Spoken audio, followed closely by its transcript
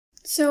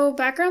So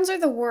backgrounds are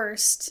the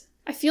worst.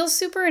 I feel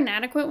super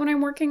inadequate when I'm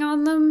working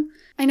on them.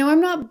 I know I'm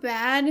not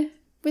bad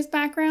with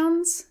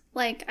backgrounds,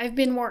 like I've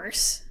been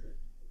worse,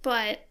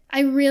 but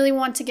I really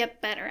want to get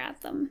better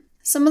at them.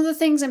 Some of the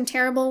things I'm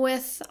terrible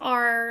with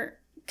are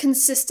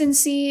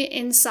consistency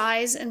in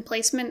size and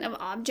placement of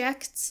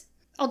objects.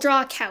 I'll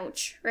draw a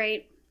couch,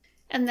 right?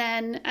 And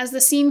then as the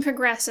scene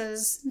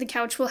progresses, the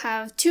couch will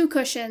have 2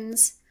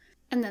 cushions,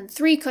 and then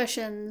 3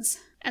 cushions,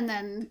 and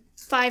then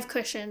 5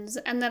 cushions,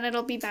 and then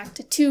it'll be back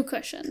to 2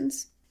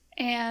 cushions.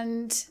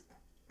 And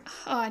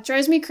it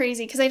drives me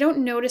crazy because I don't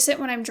notice it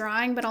when I'm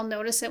drawing, but I'll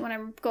notice it when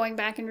I'm going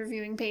back and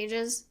reviewing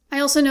pages. I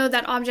also know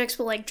that objects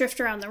will like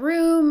drift around the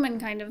room and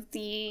kind of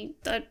the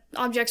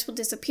objects will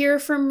disappear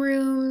from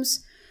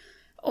rooms,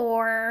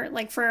 or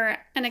like for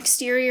an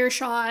exterior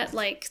shot,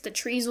 like the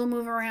trees will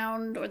move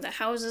around or the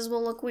houses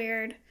will look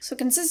weird. So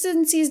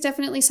consistency is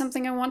definitely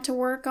something I want to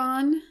work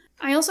on.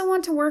 I also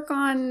want to work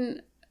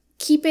on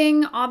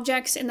keeping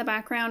objects in the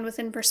background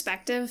within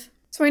perspective.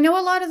 So I know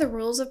a lot of the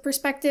rules of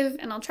perspective,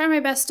 and I'll try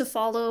my best to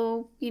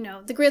follow,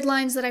 the grid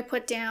lines that I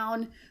put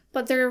down,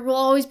 but there will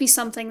always be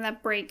something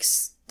that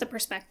breaks the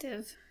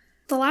perspective.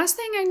 The last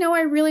thing I know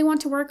I really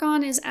want to work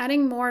on is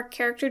adding more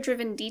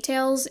character-driven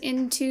details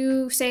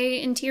into,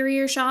 say,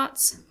 interior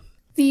shots.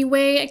 The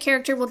way a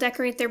character will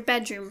decorate their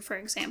bedroom, for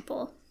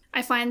example.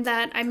 I find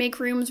that I make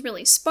rooms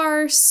really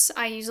sparse,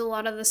 I use a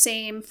lot of the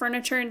same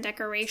furniture and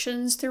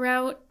decorations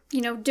throughout,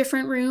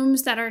 different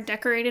rooms that are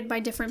decorated by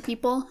different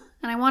people.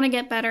 And I want to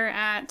get better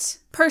at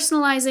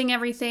personalizing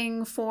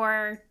everything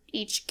for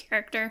each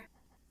character.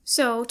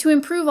 So to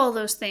improve all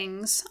those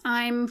things,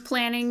 I'm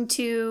planning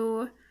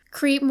to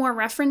create more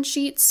reference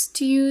sheets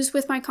to use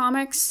with my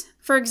comics.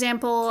 For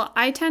example,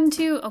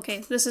 okay,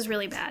 this is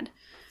really bad,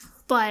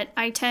 but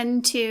I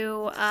tend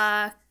to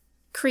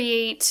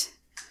create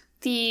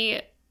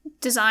the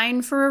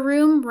design for a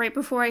room right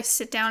before I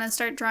sit down and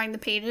start drawing the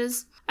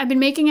pages. I've been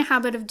making a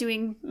habit of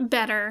doing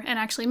better and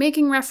actually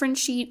making reference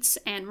sheets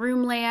and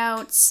room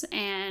layouts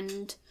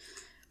and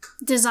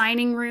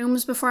designing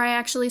rooms before I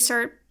actually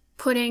start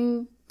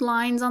putting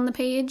lines on the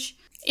page.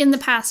 In the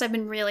past, I've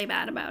been really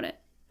bad about it.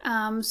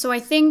 So I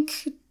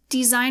think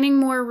designing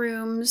more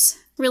rooms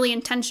really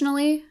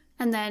intentionally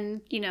and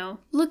then,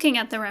 looking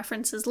at the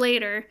references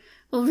later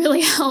will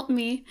really help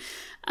me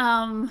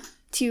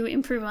to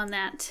improve on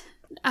that.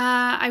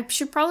 I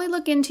should probably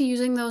look into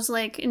using those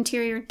like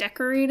interior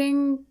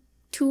decorating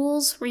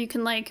tools where you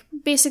can like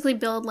basically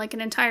build like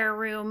an entire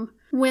room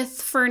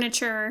with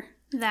furniture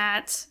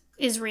that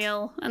is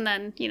real, and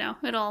then,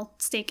 it'll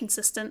stay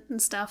consistent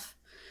and stuff.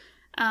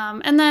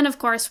 And then, of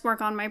course,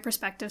 work on my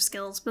perspective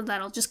skills, but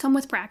that'll just come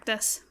with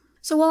practice.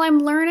 So while I'm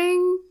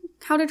learning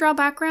how to draw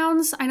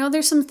backgrounds, I know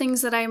there's some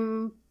things that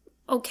I'm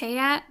okay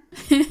at.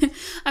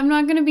 I'm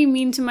not going to be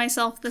mean to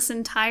myself this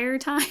entire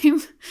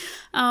time.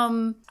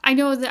 I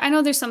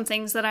know there's some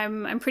things that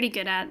I'm pretty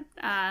good at.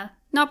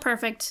 Not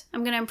perfect.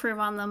 I'm going to improve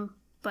on them,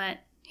 but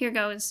here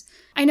goes.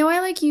 I know I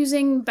like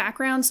using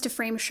backgrounds to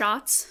frame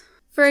shots.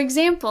 For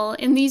example,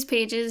 in these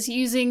pages,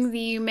 using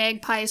the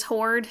magpie's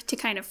hoard to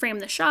kind of frame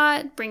the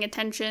shot, bring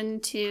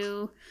attention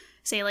to,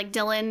 say, like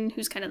Dylan,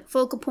 who's kind of the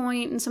focal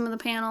point in some of the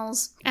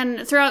panels.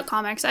 And throughout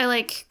comics, I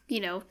like,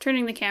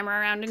 turning the camera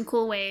around in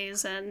cool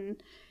ways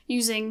and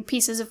using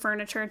pieces of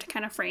furniture to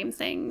kind of frame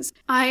things.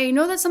 I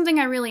know that's something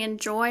I really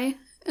enjoy,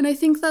 and I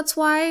think that's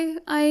why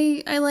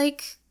I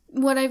like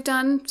what I've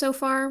done so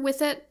far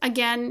with it.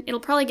 Again, it'll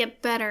probably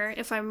get better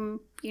if I'm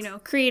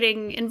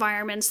creating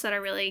environments that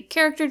are really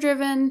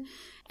character-driven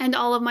and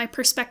all of my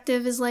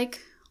perspective is, like,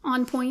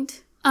 on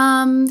point.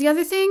 The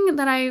other thing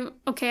that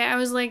I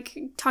was, like,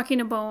 talking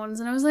to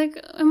Bones, and I was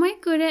like, am I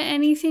good at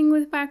anything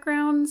with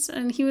backgrounds?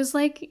 And he was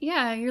like,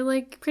 yeah, you're,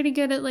 like, pretty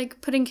good at, like,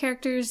 putting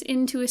characters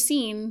into a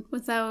scene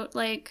without,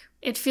 like,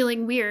 it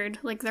feeling weird,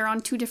 like they're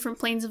on 2 different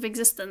planes of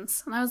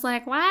existence. And I was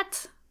like,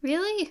 what?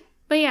 Really?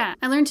 But yeah,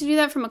 I learned to do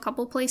that from a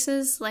couple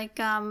places, like,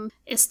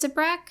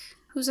 Istabrak,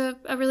 who's a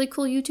really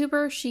cool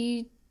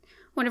YouTuber.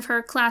 One of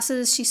her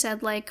classes, she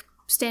said, like,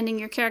 standing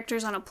your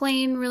characters on a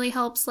plane really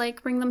helps,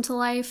 like, bring them to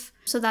life.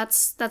 So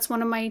that's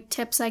one of my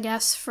tips, I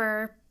guess,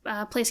 for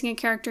placing a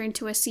character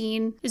into a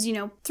scene is,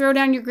 throw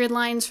down your grid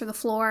lines for the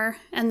floor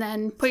and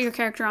then put your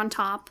character on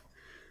top.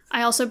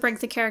 I also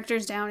break the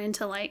characters down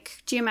into,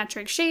 like,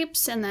 geometric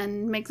shapes and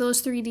then make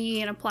those 3D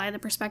and apply the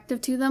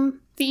perspective to them.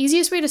 The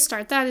easiest way to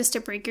start that is to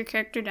break your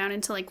character down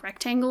into, like,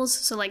 rectangles.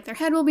 So, like, their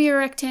head will be a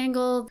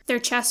rectangle, their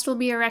chest will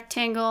be a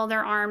rectangle,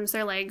 their arms,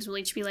 their legs will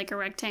each be, like, a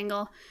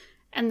rectangle.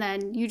 And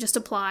then you just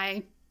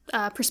apply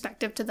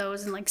perspective to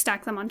those and, like,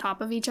 stack them on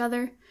top of each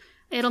other.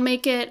 It'll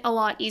make it a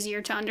lot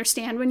easier to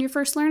understand when you're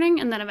first learning,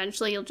 and then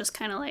eventually you'll just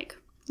kind of, like,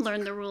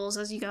 learn the rules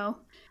as you go.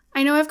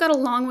 I know I've got a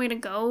long way to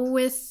go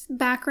with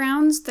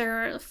backgrounds.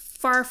 They're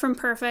far from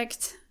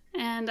perfect,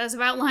 and as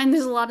I've outlined,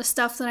 there's a lot of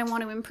stuff that I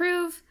want to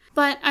improve,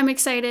 but I'm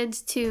excited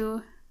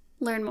to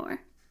learn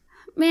more.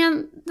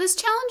 Man, this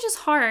challenge is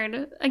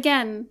hard.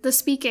 Again, the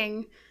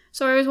speaking.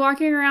 So I was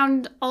walking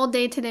around all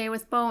day today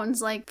with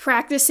Bones, like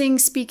practicing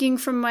speaking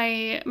from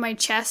my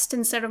chest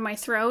instead of my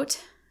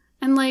throat.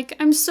 And like,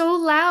 I'm so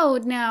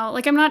loud now.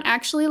 Like, I'm not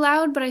actually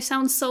loud, but I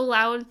sound so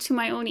loud to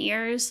my own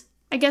ears.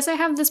 I guess I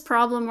have this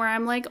problem where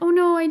I'm like, oh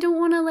no, I don't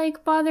want to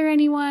like bother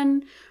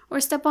anyone or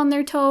step on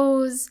their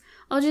toes.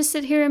 I'll just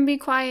sit here and be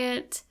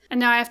quiet. And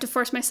now I have to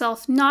force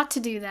myself not to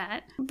do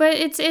that. But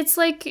it's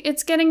like,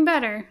 it's getting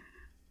better.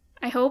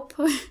 I hope.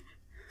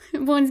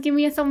 Bones, give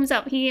me a thumbs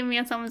up. He gave me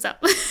a thumbs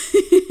up.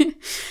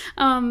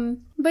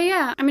 But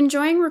yeah, I'm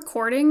enjoying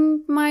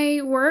recording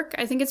my work.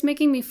 I think it's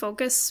making me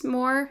focus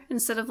more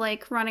instead of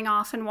like running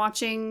off and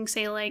watching,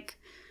 say, like,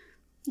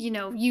 you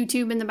know,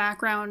 YouTube in the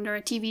background or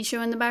a TV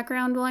show in the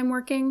background while I'm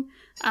working.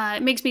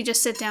 It makes me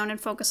just sit down and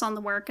focus on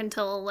the work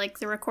until like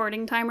the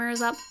recording timer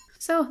is up.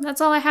 So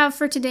that's all I have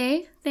for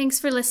today. Thanks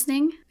for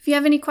listening. If you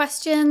have any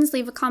questions,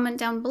 leave a comment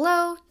down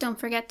below. Don't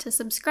forget to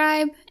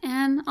subscribe,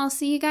 and I'll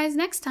see you guys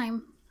next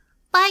time.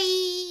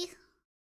 Bye!